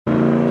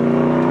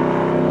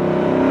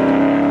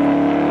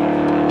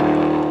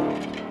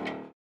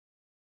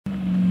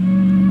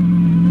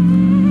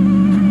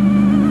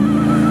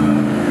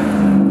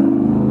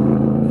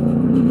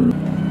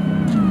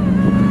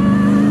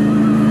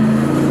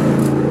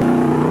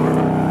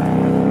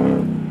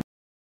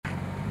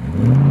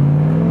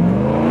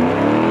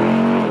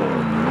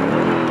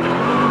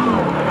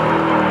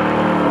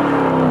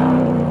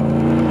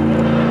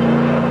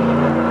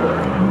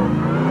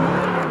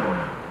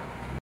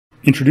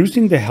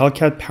Introducing the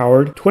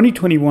Hellcat-powered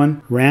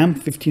 2021 Ram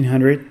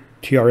 1500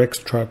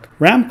 TRX truck.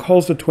 Ram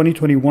calls the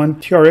 2021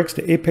 TRX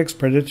the apex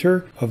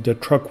predator of the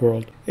truck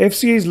world.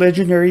 FCA's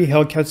legendary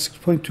Hellcat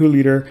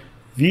 6.2-liter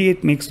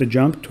V8 makes the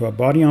jump to a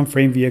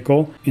body-on-frame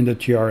vehicle in the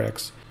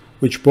TRX,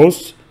 which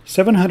boasts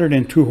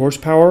 702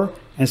 horsepower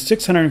and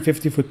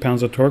 650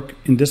 foot-pounds of torque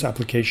in this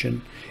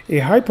application. A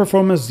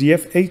high-performance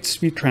ZF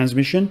 8-speed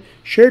transmission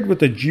shared with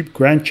the Jeep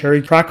Grand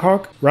Cherokee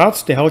Trackhawk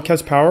routes the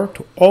Hellcat's power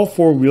to all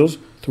four wheels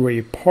through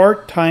a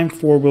part-time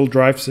four-wheel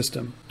drive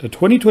system. The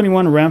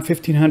 2021 Ram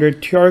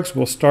 1500 TRX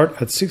will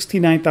start at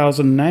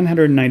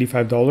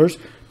 $69,995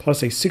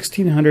 plus a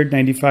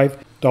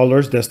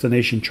 $1,695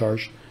 destination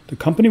charge. The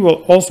company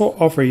will also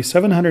offer a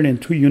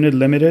 702-unit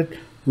limited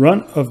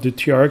run of the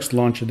TRX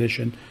Launch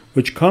Edition,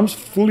 which comes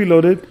fully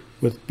loaded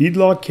with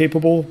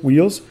beadlock-capable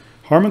wheels,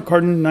 Harman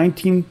Kardon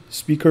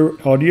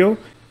 19-speaker audio,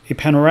 a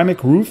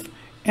panoramic roof,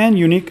 and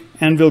unique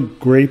anvil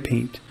gray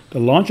paint. The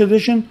Launch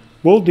Edition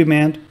will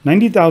demand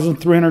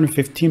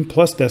 $90,315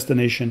 plus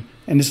destination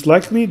and is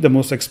likely the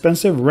most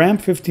expensive Ram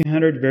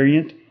 1500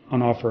 variant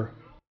on offer.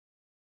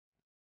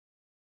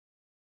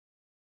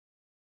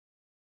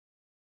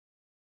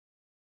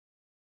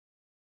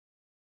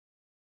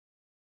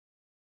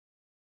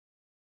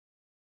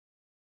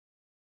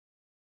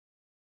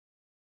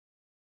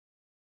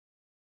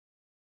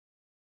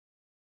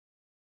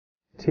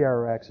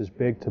 TRX is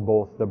big to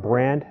both the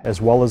brand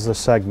as well as the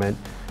segment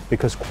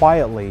because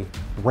quietly,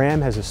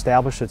 Ram has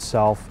established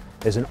itself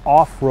as an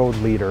off-road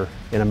leader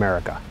in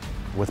America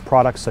with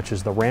products such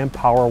as the Ram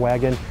Power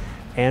Wagon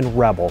and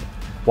Rebel,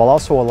 while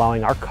also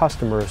allowing our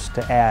customers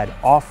to add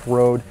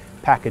off-road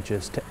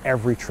packages to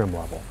every trim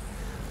level.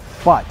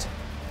 But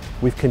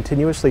we've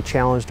continuously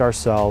challenged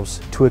ourselves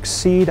to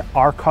exceed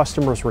our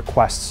customers'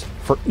 requests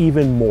for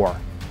even more.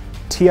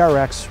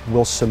 TRX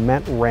will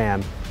cement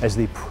Ram as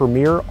the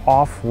premier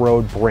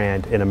off-road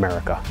brand in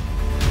America.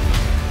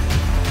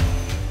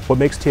 What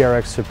makes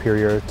TRX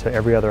superior to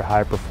every other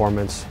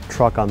high-performance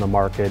truck on the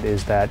market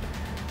is that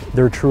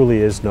there truly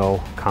is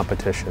no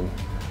competition.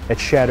 It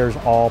shatters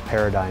all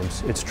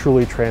paradigms. It's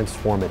truly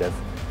transformative.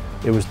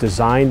 It was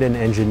designed and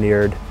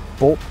engineered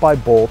bolt by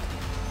bolt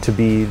to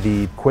be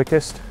the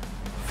quickest,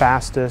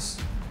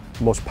 fastest,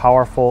 most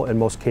powerful, and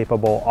most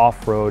capable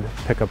off-road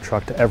pickup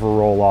truck to ever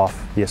roll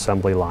off the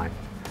assembly line.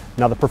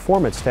 Now the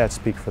performance stats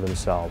speak for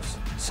themselves.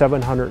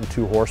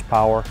 702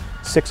 horsepower,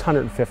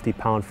 650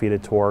 pound-feet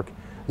of torque,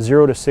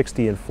 0 to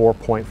 60 in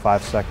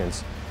 4.5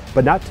 seconds.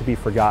 But not to be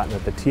forgotten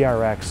that the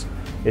TRX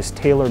is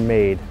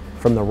tailor-made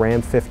from the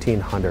Ram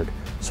 1500.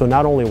 So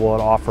not only will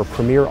it offer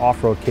premier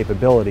off-road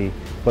capability,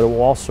 but it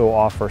will also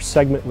offer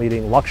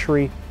segment-leading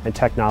luxury and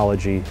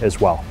technology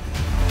as well.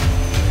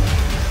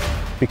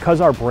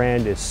 Because our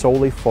brand is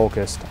solely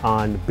focused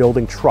on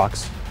building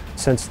trucks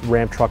since the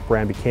Ram truck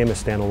brand became a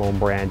standalone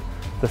brand,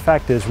 the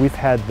fact is we've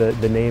had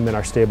the name in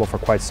our stable for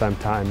quite some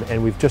time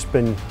and we've just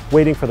been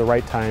waiting for the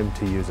right time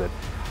to use it.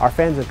 Our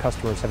fans and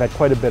customers have had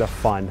quite a bit of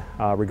fun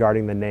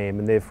regarding the name,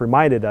 and they've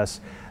reminded us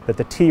that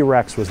the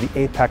T-Rex was the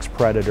apex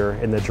predator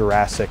in the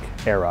Jurassic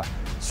era.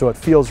 So it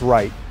feels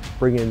right.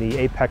 Bringing the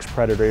apex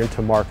predator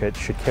into market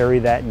should carry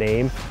that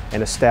name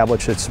and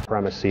establish its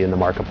supremacy in the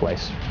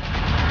marketplace.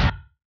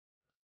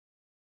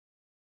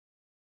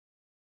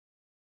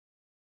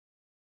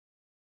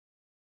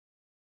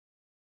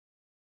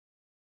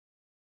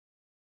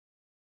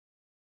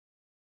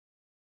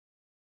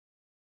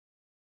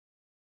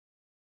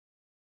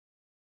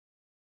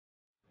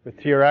 With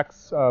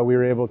TRX, we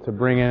were able to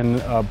bring in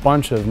a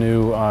bunch of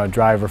new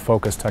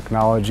driver-focused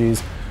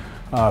technologies.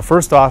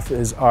 First off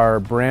is our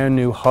brand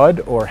new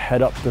HUD, or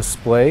head-up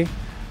display,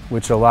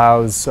 which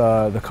allows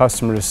the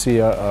customer to see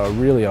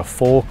really a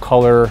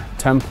full-color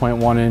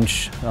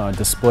 10.1-inch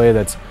display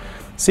that's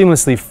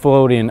seamlessly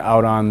floating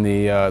out on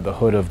the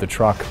hood of the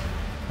truck.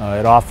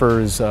 It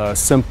offers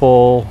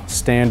simple,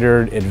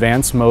 standard,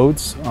 advanced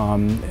modes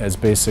as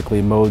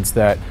basically modes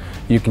that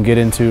you can get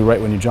into right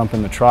when you jump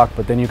in the truck,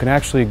 but then you can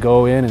actually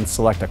go in and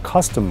select a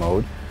custom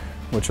mode,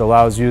 which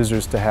allows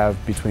users to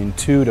have between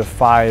 2 to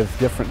 5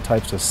 different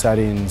types of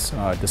settings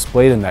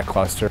displayed in that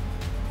cluster.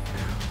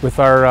 With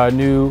our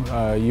new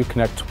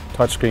Uconnect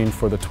touchscreen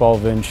for the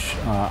 12-inch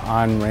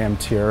on Ram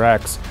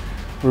TRX,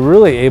 we're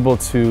really able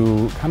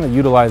to kind of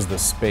utilize the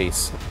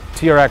space.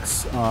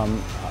 TRX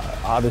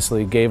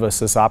obviously gave us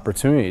this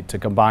opportunity to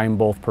combine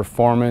both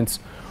performance,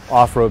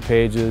 off-road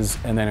pages,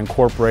 and then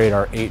incorporate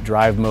our 8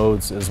 drive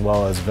modes as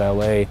well as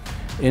valet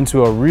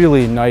into a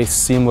really nice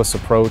seamless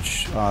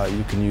approach.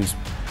 You can use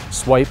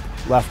swipe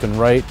left and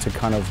right to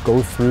kind of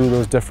go through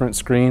those different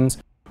screens.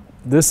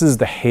 This is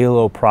the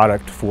halo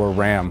product for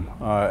Ram,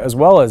 as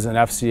well as in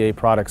FCA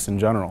products in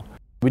general.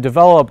 We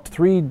developed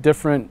 3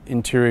 different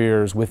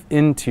interiors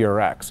within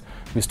TRX.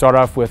 We start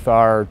off with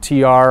our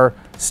TR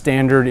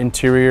standard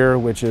interior,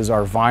 which is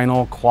our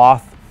vinyl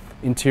cloth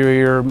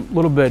interior, a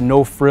little bit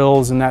no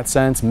frills in that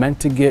sense, meant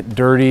to get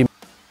dirty.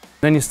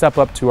 Then you step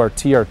up to our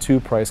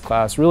TR2 price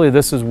class. Really,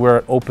 this is where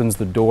it opens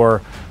the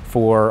door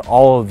for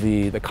all of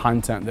the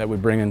content that we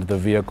bring into the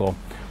vehicle.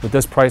 With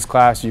this price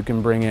class, you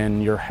can bring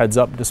in your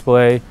heads-up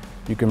display,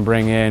 You can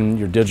bring in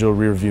your digital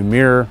rear view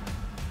mirror.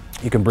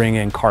 You can bring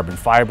in carbon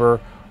fiber.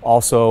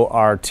 Also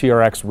our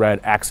TRX red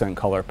accent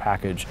color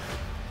package.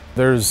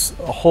 There's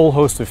a whole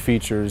host of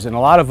features, and a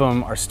lot of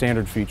them are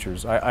standard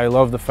features. I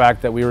love the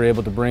fact that we were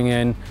able to bring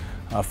in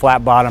a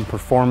flat bottom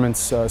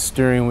performance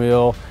steering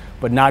wheel,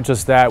 but not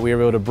just that, we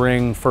were able to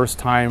bring first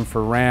time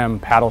for Ram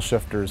paddle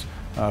shifters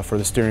for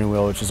the steering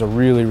wheel, which is a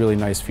really, really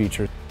nice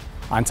feature.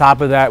 On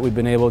top of that, we've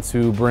been able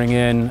to bring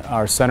in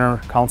our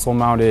center console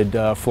mounted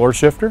floor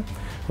shifter,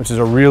 which is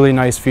a really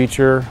nice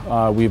feature.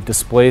 We've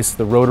displaced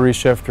the rotary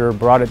shifter,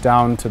 brought it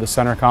down to the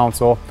center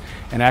console,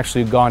 and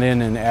actually gone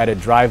in and added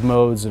drive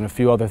modes and a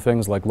few other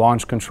things like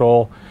launch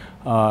control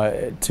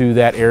to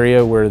that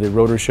area where the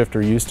rotary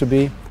shifter used to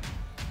be.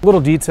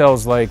 Little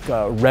details like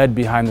red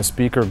behind the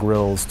speaker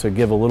grills to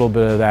give a little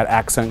bit of that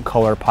accent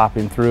color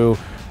popping through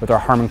with our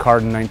Harman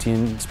Kardon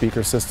 19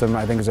 speaker system,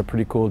 I think is a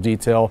pretty cool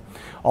detail.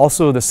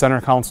 Also the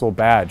center console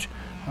badge,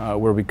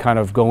 where we kind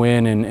of go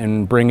in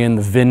and bring in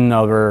the VIN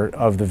number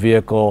of the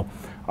vehicle,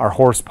 our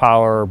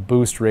horsepower,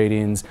 boost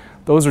ratings.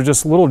 Those are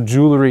just little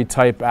jewelry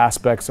type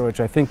aspects which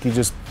I think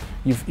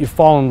you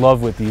fall in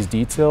love with these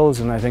details,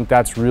 and I think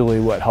that's really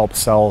what helps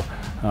sell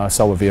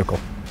a vehicle.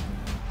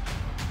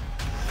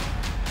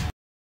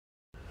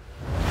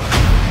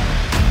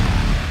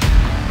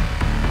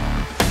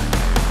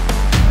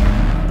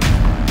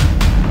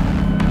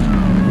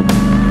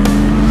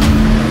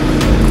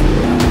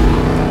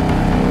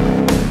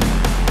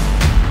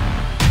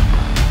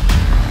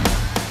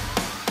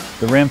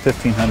 The Ram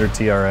 1500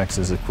 TRX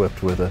is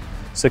equipped with a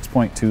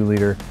 6.2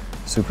 liter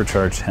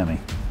supercharged Hemi.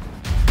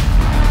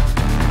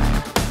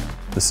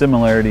 The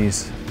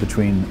similarities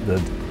between the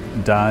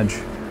Dodge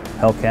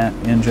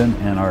Hellcat engine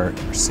and our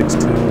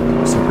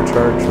 6.2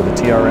 supercharged for the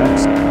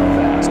TRX are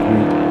vast.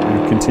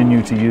 We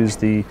continue to use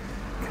the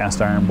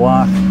cast iron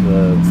block,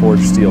 the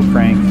forged steel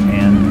crank,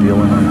 and the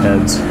aluminum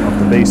heads of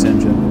the base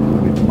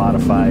engine. We've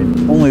modified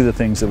only the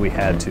things that we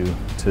had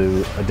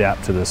to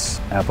adapt to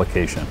this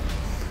application.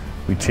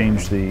 We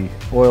changed the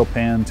oil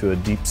pan to a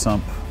deep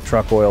sump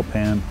truck oil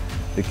pan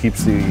that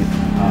keeps the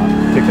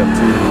pickup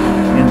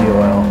tube in the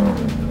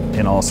oil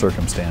in all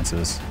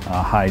circumstances,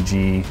 high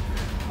G,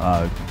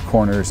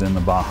 corners in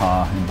the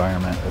Baja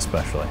environment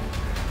especially.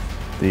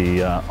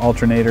 The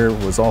alternator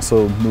was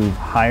also moved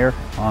higher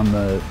on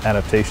the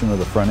adaptation of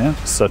the front end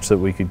such that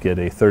we could get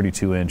a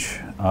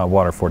 32-inch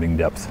water fording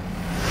depth.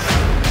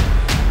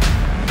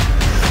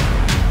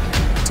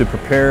 To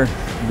prepare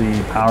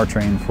the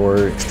powertrain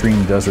for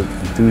extreme desert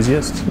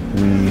enthusiasts,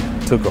 we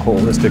took a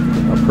holistic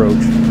approach,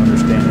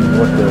 understanding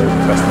what the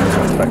customers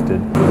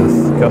expected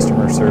with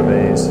customer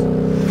surveys,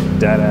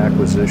 data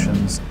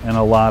acquisitions, and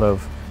a lot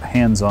of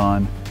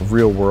hands-on,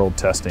 real-world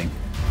testing.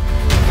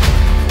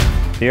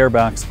 The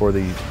airbox for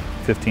the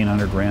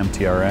 1500 Ram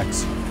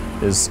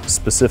TRX is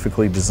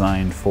specifically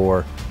designed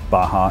for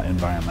Baja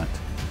environment.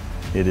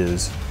 It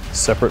is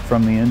separate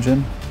from the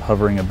engine,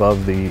 hovering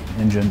above the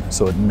engine,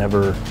 so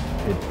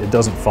it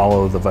doesn't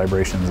follow the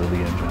vibrations of the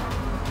engine.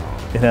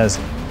 It has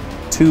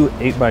two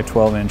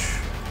 8x12-inch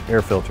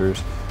air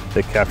filters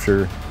that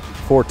capture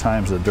 4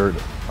 times the dirt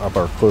of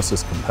our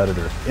closest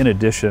competitor. In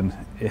addition,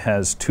 it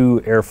has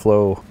 2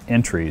 airflow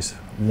entries,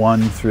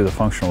 one through the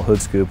functional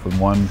hood scoop and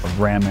one of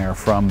ram air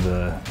from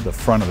the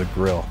front of the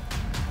grille.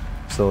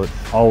 So it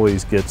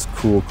always gets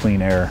cool,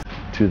 clean air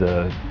to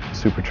the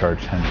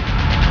supercharged Hemi.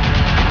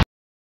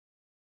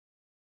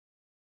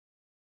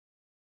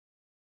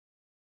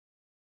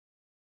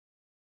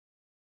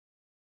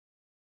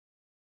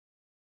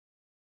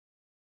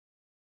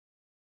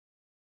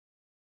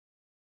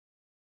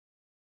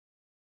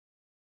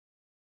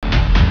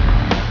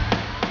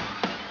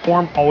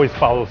 Form always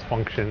follows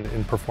function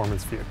in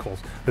performance vehicles.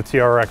 The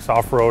TRX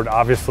off-road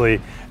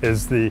obviously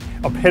is the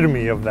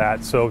epitome of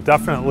that. So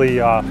definitely,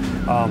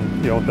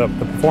 the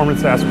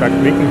performance aspect,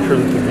 making sure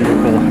that the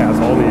vehicle has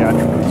all the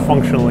attributes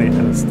functionally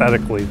and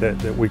aesthetically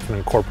that we can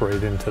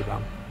incorporate into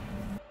them.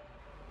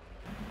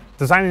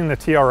 Designing the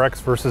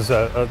TRX versus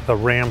the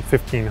Ram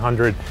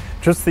 1500,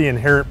 just the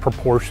inherent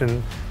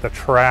proportion, the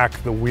track,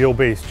 the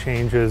wheelbase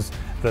changes,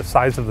 the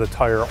size of the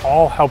tire,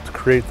 all helped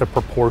create the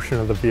proportion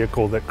of the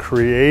vehicle that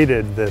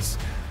created this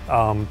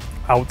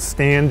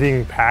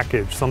outstanding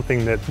package,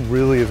 something that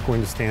really is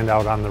going to stand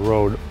out on the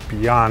road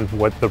beyond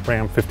what the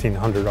Ram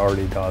 1500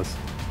 already does.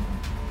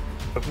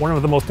 But one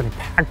of the most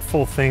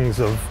impactful things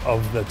of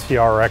the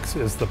TRX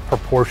is the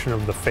proportion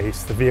of the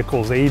face. The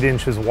vehicle's 8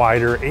 inches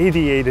wider,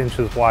 88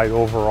 inches wide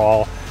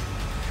overall.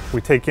 We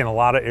take in a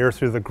lot of air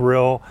through the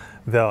grille.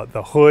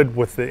 The hood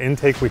with the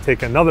intake, we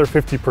take another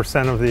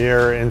 50% of the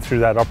air in through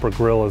that upper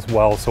grille as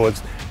well. So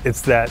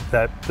it's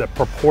that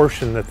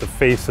proportion that the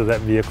face of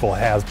that vehicle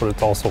has, but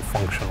it's also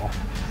functional.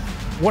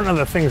 One of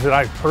the things that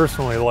I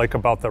personally like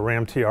about the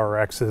Ram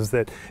TRX is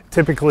that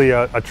typically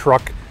a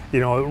truck,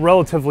 a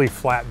relatively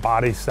flat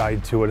body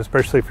side to it,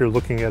 especially if you're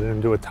looking at it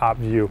into a top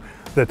view.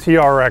 The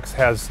TRX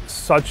has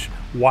such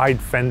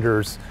wide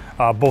fenders,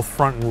 both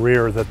front and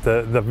rear, that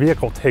the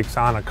vehicle takes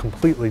on a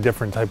completely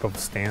different type of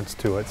stance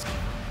to it.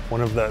 One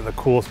of the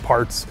coolest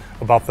parts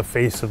about the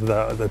face of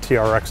the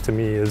TRX to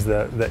me is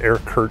the air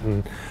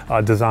curtain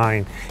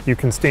design. You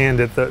can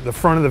stand at the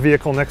front of the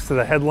vehicle next to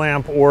the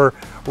headlamp or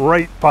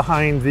right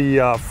behind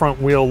the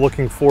front wheel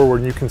looking forward,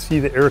 and you can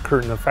see the air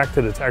curtain. The fact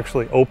that it's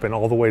actually open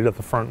all the way to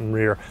the front and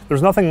rear.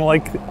 There's nothing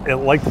like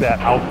that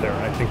out there,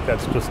 and I think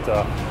that's just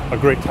a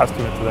great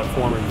testament to that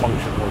form and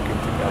function working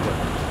together.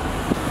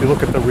 If you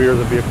look at the rear of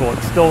the vehicle,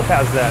 it still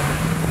has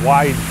that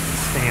wide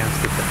stance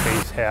that the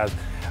face has.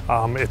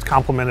 It's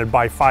complemented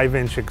by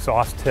 5-inch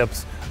exhaust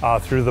tips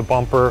through the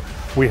bumper.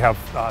 We have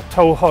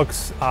tow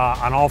hooks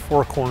on all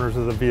 4 corners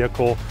of the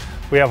vehicle.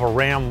 We have a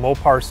Ram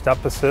Mopar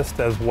step assist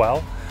as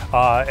well.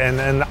 And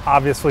then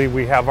obviously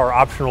we have our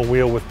optional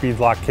wheel with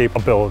beadlock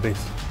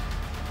capabilities.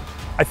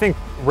 I think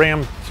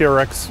Ram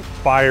TRX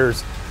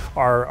buyers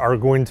are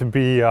going to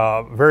be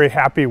very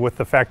happy with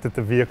the fact that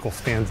the vehicle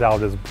stands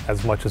out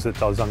as much as it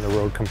does on the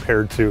road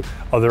compared to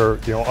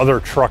other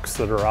trucks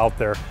that are out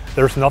there.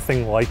 There's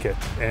nothing like it,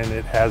 and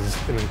it has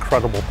an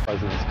incredible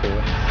presence to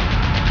it.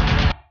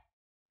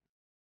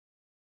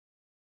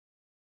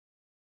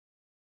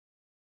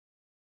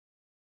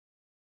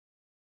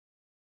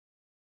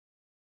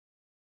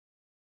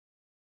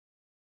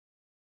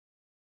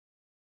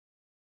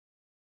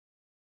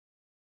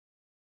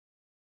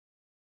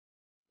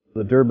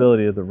 The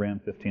durability of the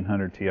Ram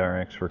 1500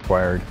 TRX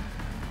required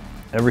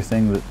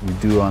everything that we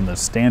do on the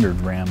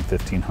standard Ram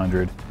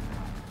 1500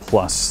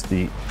 plus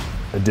the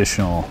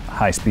additional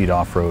high-speed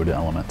off-road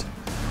element.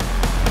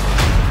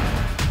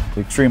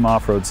 The Extreme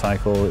Off-Road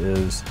cycle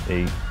is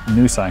a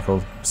new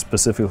cycle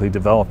specifically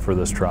developed for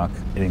this truck.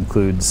 It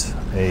includes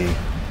a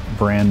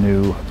brand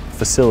new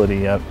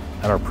facility at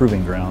our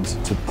proving grounds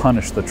to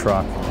punish the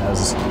truck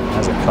as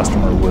a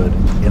customer would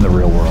in the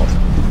real world.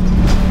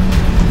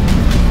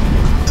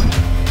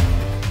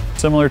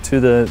 Similar to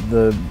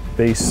the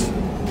base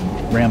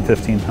Ram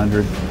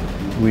 1500,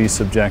 we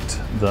subject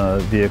the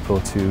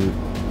vehicle to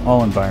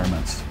all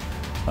environments,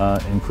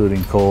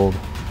 including cold,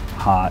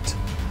 hot,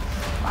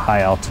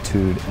 high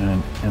altitude,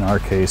 and in our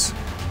case,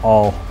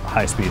 all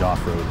high-speed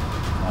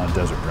off-road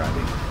desert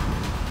driving.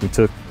 We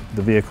took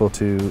the vehicle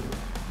to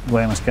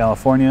Glamis,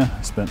 California,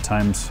 spent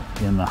times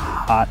in the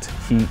hot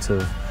heat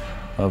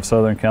of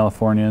Southern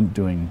California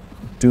doing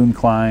dune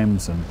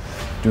climbs and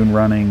dune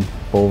running,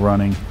 bull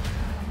running.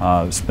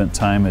 Spent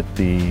time at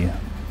the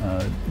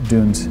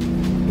dunes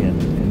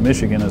in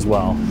Michigan as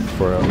well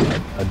for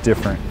a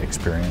different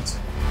experience.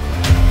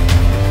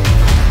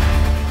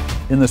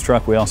 In this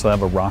truck we also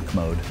have a rock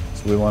mode,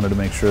 so we wanted to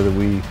make sure that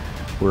we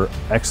were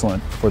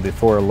excellent for the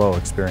low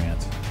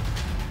experience.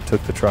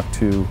 Took the truck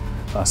to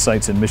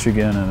sites in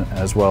Michigan and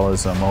as well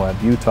as Moab,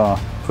 Utah,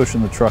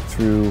 pushing the truck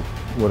through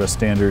what a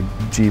standard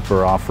Jeep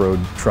or off-road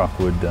truck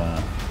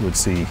would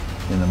see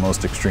in the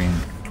most extreme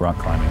rock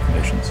climbing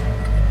conditions.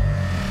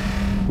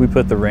 We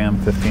put the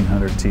Ram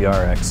 1500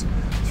 TRX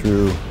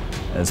through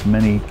as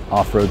many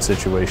off-road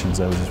situations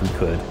as we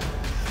could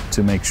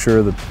to make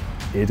sure that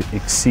it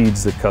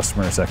exceeds the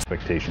customer's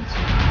expectations.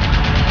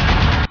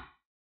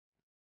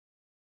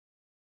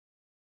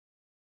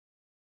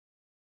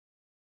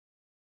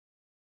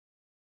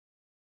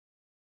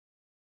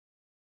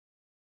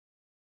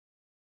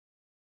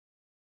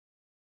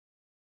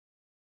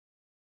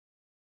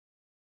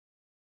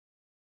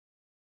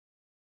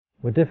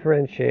 What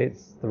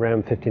differentiates the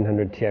Ram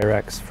 1500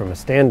 TRX from a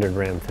standard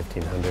Ram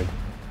 1500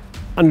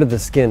 under the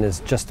skin is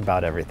just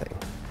about everything.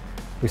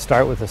 We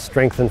start with a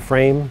strengthened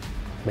frame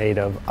made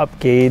of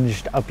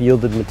up-gauged,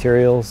 up-yielded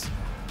materials,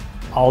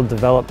 all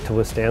developed to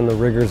withstand the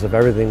rigors of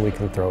everything we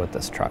can throw at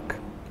this truck.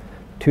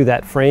 To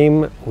that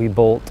frame, we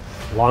bolt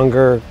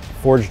longer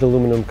forged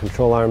aluminum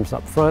control arms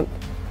up front,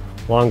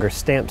 longer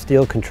stamped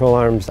steel control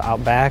arms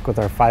out back with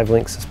our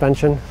 5-link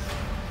suspension,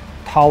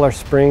 taller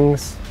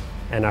springs,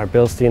 and our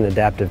Bilstein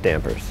adaptive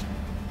dampers.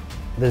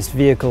 This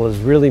vehicle is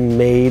really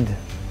made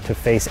to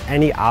face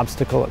any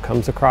obstacle it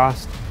comes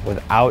across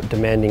without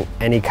demanding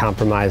any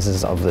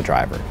compromises of the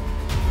driver.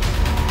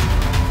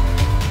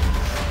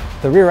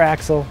 The rear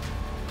axle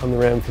on the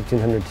Ram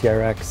 1500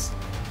 TRX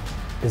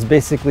is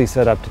basically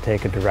set up to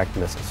take a direct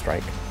missile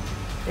strike.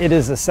 It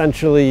is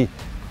essentially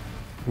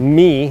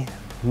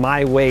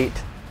my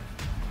weight,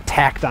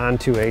 tacked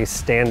onto a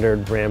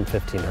standard Ram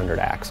 1500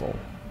 axle.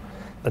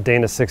 The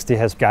Dana 60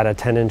 has got a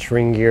 10-inch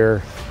ring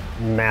gear,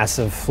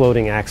 massive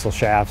floating axle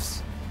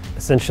shafts.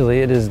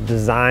 Essentially, it is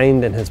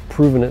designed and has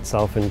proven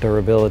itself in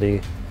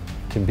durability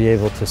to be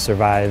able to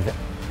survive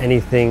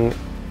anything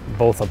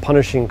both a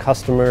punishing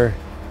customer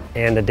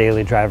and a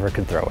daily driver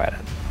could throw at it.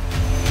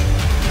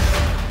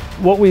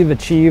 What we've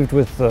achieved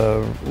with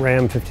the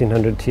Ram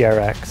 1500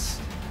 TRX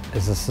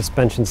is a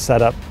suspension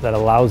setup that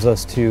allows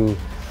us to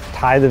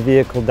tie the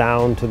vehicle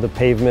down to the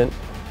pavement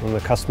when the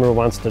customer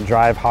wants to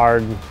drive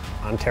hard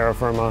on terra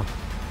firma,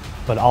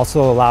 but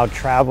also allow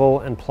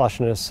travel and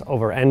plushness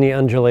over any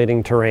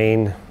undulating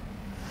terrain,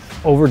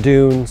 over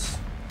dunes,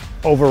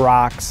 over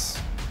rocks,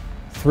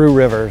 through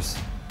rivers.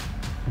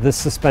 This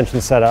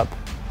suspension setup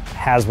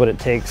has what it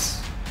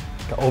takes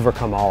to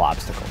overcome all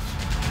obstacles.